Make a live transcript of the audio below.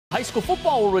High school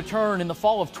football will return in the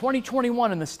fall of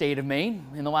 2021 in the state of Maine.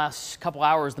 In the last couple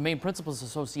hours, the Maine Principals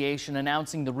Association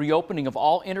announcing the reopening of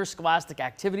all interscholastic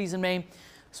activities in Maine.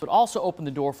 This would also open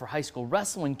the door for high school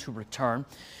wrestling to return.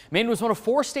 Maine was one of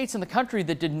 4 states in the country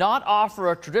that did not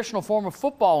offer a traditional form of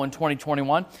football in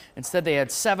 2021. Instead, they had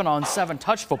 7-on-7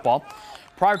 touch football.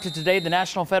 Prior to today, the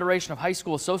National Federation of High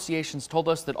School Associations told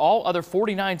us that all other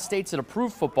 49 states had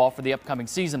approved football for the upcoming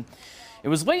season. It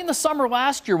was late in the summer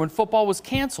last year when football was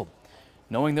canceled.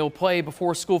 Knowing they'll play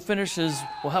before school finishes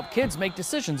will help kids make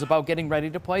decisions about getting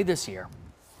ready to play this year.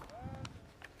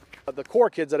 The core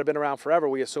kids that have been around forever,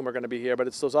 we assume are going to be here, but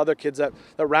it's those other kids that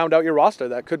round out your roster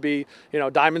that could be,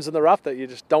 diamonds in the rough that you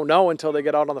just don't know until they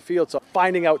get out on the field. So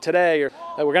finding out today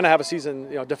that we're going to have a season,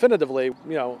 definitively,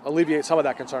 alleviate some of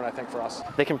that concern, I think, for us.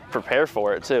 They can prepare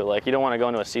for it too. Like, you don't want to go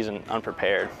into a season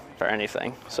unprepared for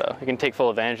anything. So you can take full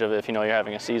advantage of it if you know you're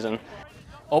having a season.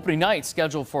 Opening night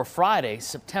scheduled for Friday,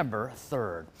 September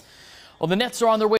 3rd. Well, the Nets are on their way